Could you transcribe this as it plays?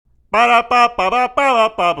Ba da ba ba ba ba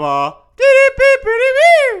ba ba ba.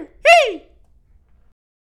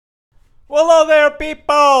 Well, hello there,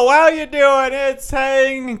 people. How you doing? It's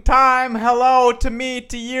saying time. Hello to me,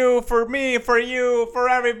 to you, for me, for you, for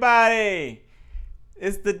everybody.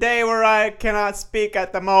 It's the day where I cannot speak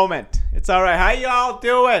at the moment. It's all right. How y'all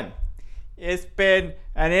doing? It's been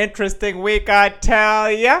an interesting week, I tell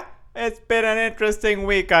ya. It's been an interesting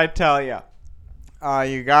week, I tell ya.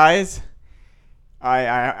 You guys.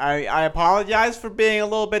 I apologize for being a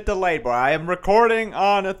little bit delayed, but I am recording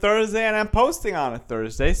on a Thursday and I'm posting on a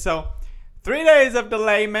Thursday, so 3 days of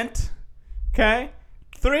delayment, okay?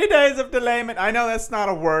 3 days of delayment. I know that's not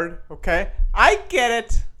a word, okay? I get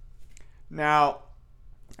it. Now,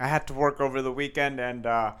 I had to work over the weekend, and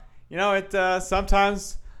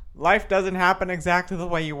sometimes life doesn't happen exactly the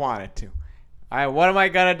way you want it to. What am I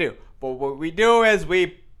gonna do? But what we do is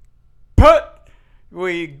we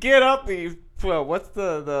get up, what's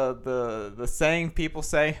the saying people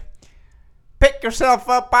say? Pick yourself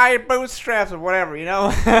up by your bootstraps or whatever,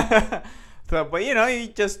 But you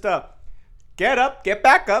just get up, get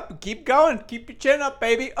back up, keep going, keep your chin up,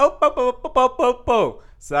 baby. Oh.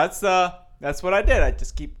 So that's what I did. I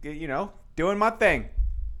just keep doing my thing.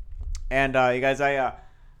 And you guys,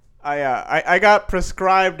 I got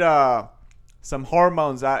prescribed some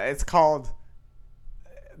hormones. It's called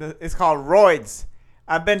roids.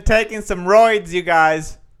 I've been taking some roids, you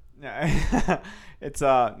guys. It's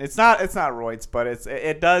not roids, but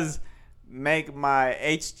it does make my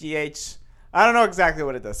HGH. I don't know exactly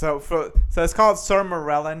what it does. So it's called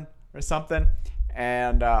sermorelin or something,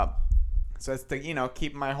 and so it's to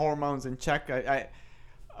keep my hormones in check.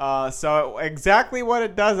 So exactly what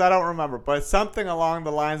it does, I don't remember, but it's something along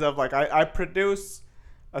the lines of like I produce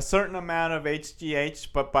a certain amount of HGH,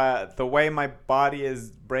 but by the way my body is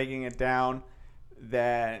breaking it down,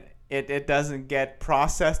 that it doesn't get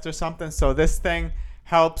processed or something. So this thing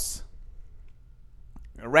helps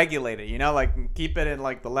regulate it, like keep it in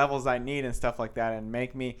like the levels I need and stuff like that, and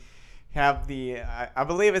make me have I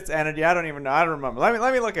believe it's energy. I don't even know. I don't remember.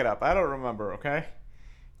 Let me look it up. I don't remember. Okay,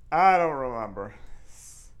 I don't remember.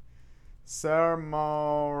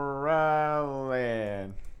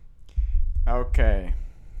 Sermorelin. Okay.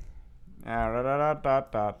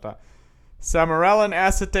 Sermorelin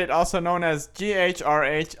acetate, also known as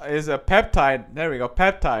GHRH, is a peptide. There we go,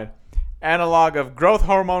 peptide analog of growth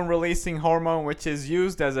hormone releasing hormone, which is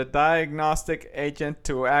used as a diagnostic agent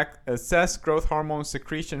to assess growth hormone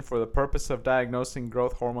secretion for the purpose of diagnosing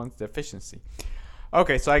growth hormone deficiency.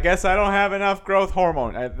 Okay, so I guess I don't have enough growth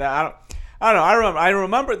hormone. I don't know. I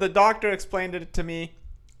remember the doctor explained it to me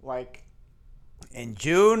like in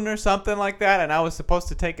June or something like that, and I was supposed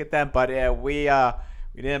to take it then, but we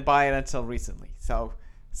didn't buy it until recently. So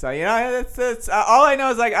it's all I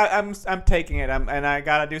know is like I'm taking it, and I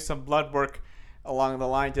gotta do some blood work along the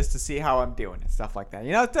line just to see how I'm doing and stuff like that.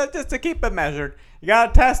 Just to keep it measured. You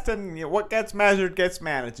gotta test, and what gets measured gets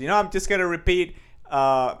managed. I'm just gonna repeat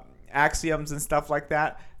axioms and stuff like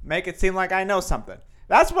that. Make it seem like I know something.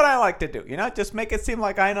 That's what I like to do. Just make it seem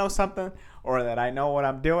like I know something, or that I know what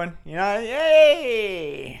I'm doing.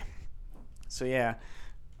 Yay! So yeah.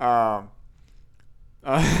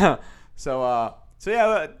 So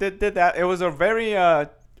yeah, did that. It was a very I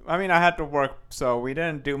had to work, so we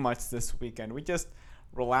didn't do much this weekend. We just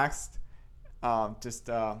relaxed, and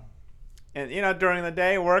during the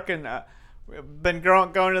day working. We've been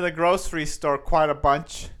going to the grocery store quite a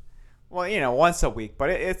bunch. Well, once a week, but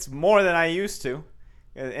it's more than I used to.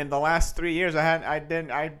 In the last 3 years,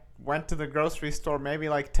 I went to the grocery store maybe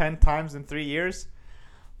like 10 times in 3 years,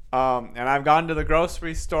 and I've gone to the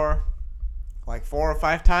grocery store like 4 or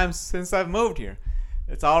 5 times since I've moved here.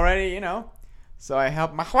 It's already, So I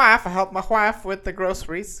help my wife with the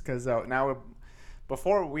groceries, because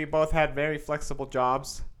before we both had very flexible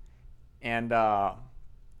jobs, and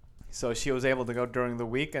so she was able to go during the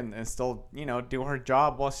week and still, do her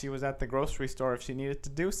job while she was at the grocery store if she needed to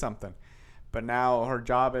do something. But now her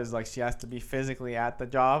job is like she has to be physically at the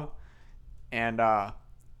job, and I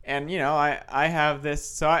have this.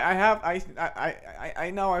 So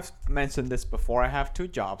I know I've mentioned this before. I have 2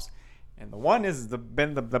 jobs, and the one is the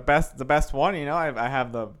best one. I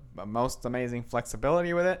have the most amazing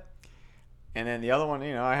flexibility with it, and then the other one,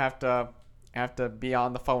 I have to be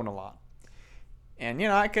on the phone a lot, and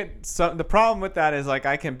I could. So the problem with that is like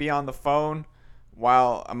I can be on the phone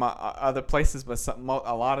while I'm other places, but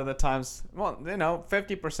a lot of the times,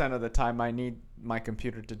 50% of the time I need my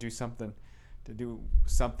computer to do something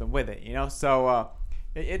with it, so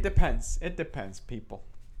it depends. It depends, people.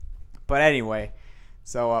 But anyway,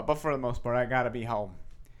 but for the most part, I gotta be home.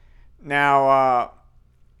 Now,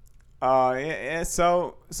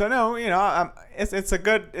 So no, it's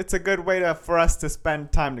a good way for us to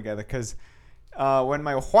spend time together. Cause when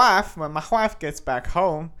my wife gets back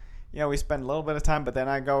home, we spend a little bit of time, but then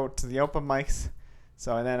I go to the open mics.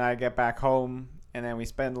 So and then I get back home, and then we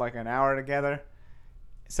spend like an hour together.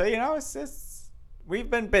 So it's we've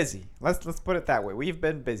been busy. Let's put it that way. We've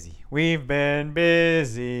been busy. We've been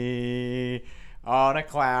busy on a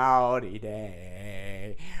cloudy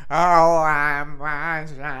day. Oh, I'm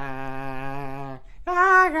sunshine.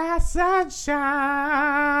 I got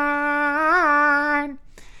sunshine.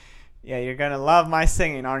 Yeah, you're gonna love my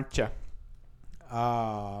singing, aren't you?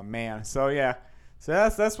 Oh man. So yeah. So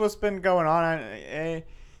that's what's been going on. I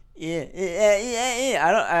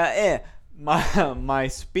don't. My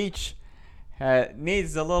speech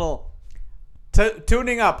needs a little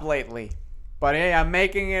tuning up lately, but hey, I'm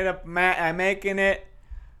making it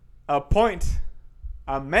a point.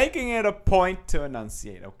 I'm making it a point to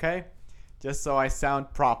enunciate, okay? Just so I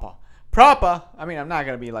sound proper. I mean, I'm not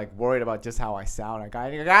gonna be like worried about just how I sound. I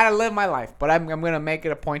gotta live my life, but I'm gonna make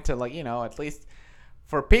it a point to at least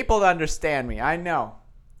for people to understand me. I know.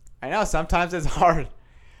 Sometimes it's hard.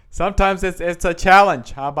 Sometimes it's a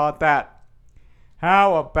challenge. How about that?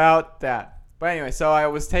 But anyway, so I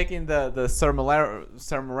was taking the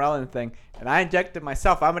Sermorelin thing, and I injected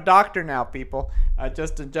myself. I'm a doctor now, people. I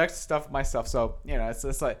just inject stuff myself. So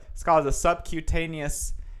it's called a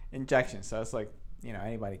subcutaneous injection. So it's like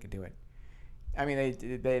anybody could do it. I mean,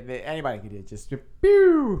 they anybody could do it. Just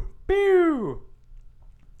pew pew.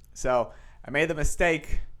 So I made the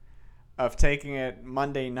mistake of taking it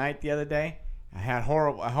Monday night the other day. I had a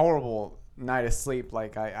horrible night of sleep.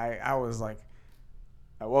 Like I was like.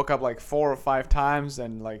 I woke up like 4 or 5 times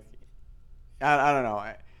and like I don't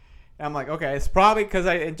know. I'm like, okay, it's probably because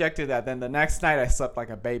I injected that. Then the next night I slept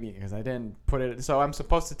like a baby because I didn't put it. So I'm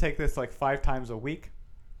supposed to take this like 5 times a week.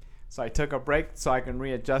 So I took a break so I can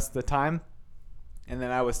readjust the time. And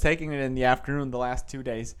then I was taking it in the afternoon the last 2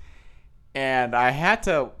 days. And I had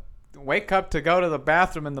to wake up to go to the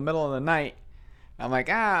bathroom in the middle of the night. I'm like,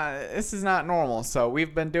 this is not normal. So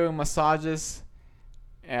we've been doing massages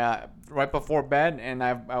right before bed, and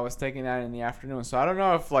I was taking that in the afternoon. So I don't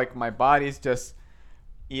know if like my body's just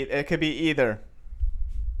it could be either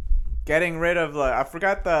getting rid of I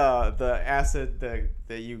forgot the acid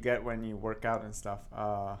that you get when you work out and stuff.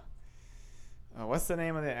 What's the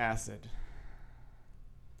name of the acid?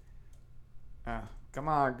 Come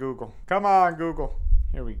on Google.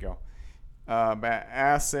 Here we go.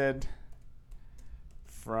 Acid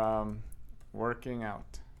from working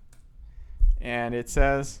out. And it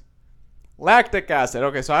says lactic acid.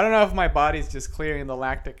 Okay, so I don't know if my body's just clearing the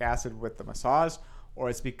lactic acid with the massage, or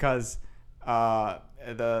it's because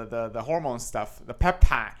the hormone stuff, the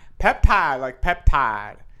peptide, like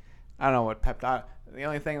peptide. I don't know what peptide. The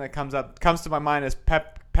only thing that comes to my mind is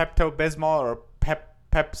Pepto-Bismol or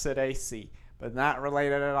Pepcid AC, but not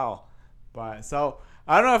related at all. But so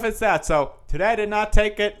I don't know if it's that. So today I did not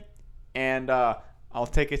take it, and I'll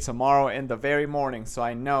take it tomorrow in the very morning, so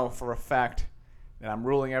I know for a fact that I'm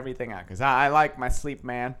ruling everything out. Because I like my sleep,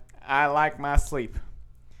 man. I like my sleep.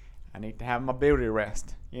 I need to have my beauty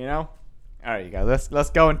rest, All right, you guys, let's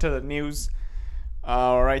go into the news.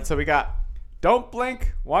 All right, so we got Don't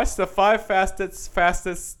Blink. Watch the 5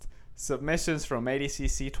 fastest submissions from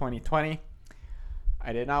ADCC 2020.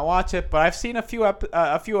 I did not watch it, but I've seen a few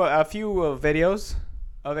videos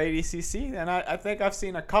of ADCC, and I think I've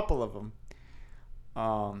seen a couple of them.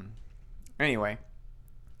 Anyway,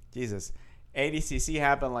 Jesus, ADCC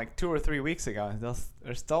happened like 2 or 3 weeks ago, and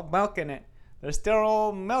they're still milking it.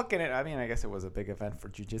 I mean, I guess it was a big event for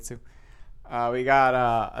jiu-jitsu. We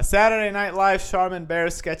got a Saturday Night Live Charmin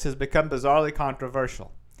Bears sketch has become bizarrely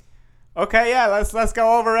controversial. Okay, yeah, let's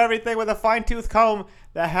go over everything with a fine-tooth comb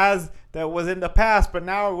that was in the past, but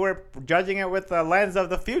now we're judging it with the lens of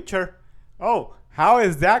the future. Oh, how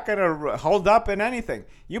is that gonna hold up in anything?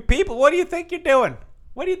 You people, what do you think you're doing?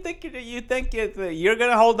 What do you think you're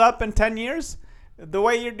gonna hold up in 10 years? The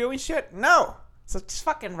way you're doing shit? No. So just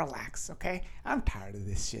fucking relax, okay? I'm tired of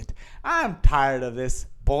this shit. I'm tired of this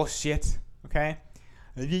bullshit, okay?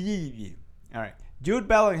 All right. Jude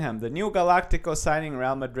Bellingham, the new Galactico signing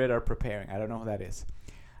Real Madrid are preparing. I don't know who that is.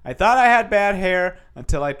 I thought I had bad hair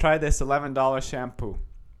until I tried this $11 shampoo.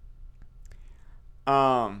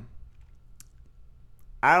 I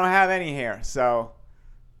don't have any hair, so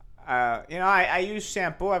I use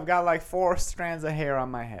shampoo. I've got like 4 strands of hair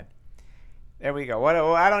on my head. There we go.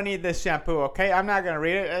 I don't need this shampoo, okay? I'm not gonna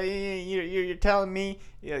read it. You're telling me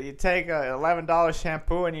you take a $11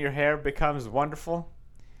 shampoo and your hair becomes wonderful?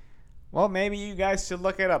 Well, maybe you guys should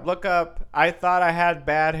look it up. Look up, I thought I had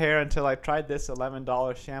bad hair until I tried this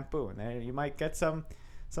 $11 shampoo. And there you might get some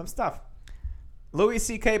stuff. Louis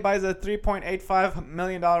C.K. buys a $3.85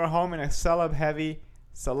 million home in a celeb-heavy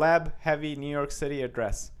New York City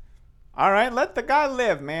address. All right, let the guy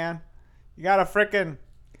live, man. You gotta freaking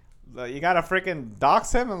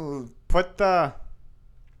dox him and put the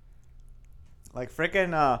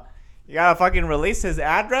you gotta fucking release his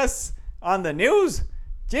address on the news.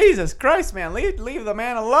 Jesus Christ, man, leave the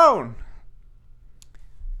man alone.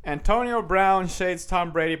 Antonio Brown shades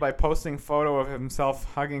Tom Brady by posting photo of himself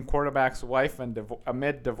hugging quarterback's wife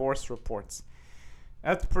amid divorce reports.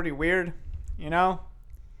 That's pretty weird, you know?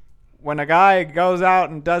 When a guy goes out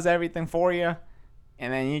and does everything for you,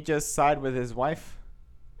 and then you just side with his wife.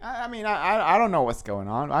 I mean, I don't know what's going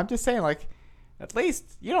on. I'm just saying, like, at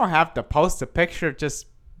least you don't have to post a picture of just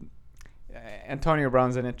Antonio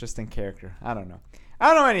Brown's an interesting character. I don't know. I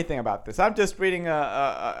don't know anything about this. I'm just reading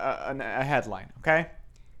a headline, okay?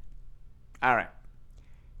 All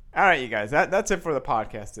right, you guys. That's it for the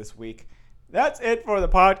podcast this week.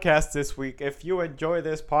 If you enjoy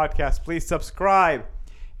this podcast, please subscribe.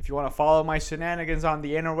 If you want to follow my shenanigans on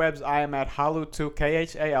the interwebs, I am at Halu2,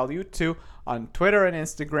 KHALU2 on Twitter and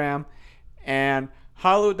Instagram, and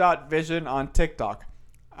Halu.vision on TikTok.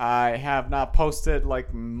 I have not posted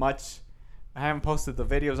much. I haven't posted the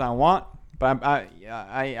videos I want, but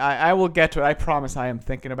I will get to it. I promise. I am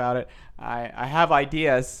thinking about it. I have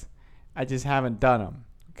ideas. I just haven't done them.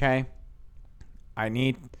 Okay. I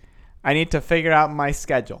need to figure out my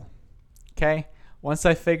schedule. Okay. Once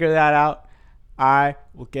I figure that out, I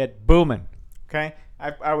will get booming. Okay.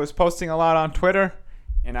 I was posting a lot on Twitter,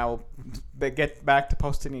 and I will get back to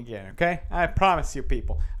posting again. Okay. I promise you,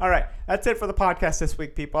 people. All right. That's it for the podcast this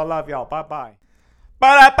week, people. I love y'all. Bye bye.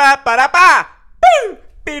 Ba-da-ba-ba-da-ba.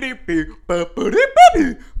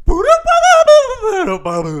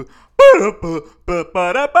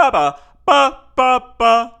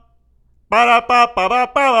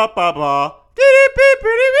 Ba-da-ba-ba-ba-ba.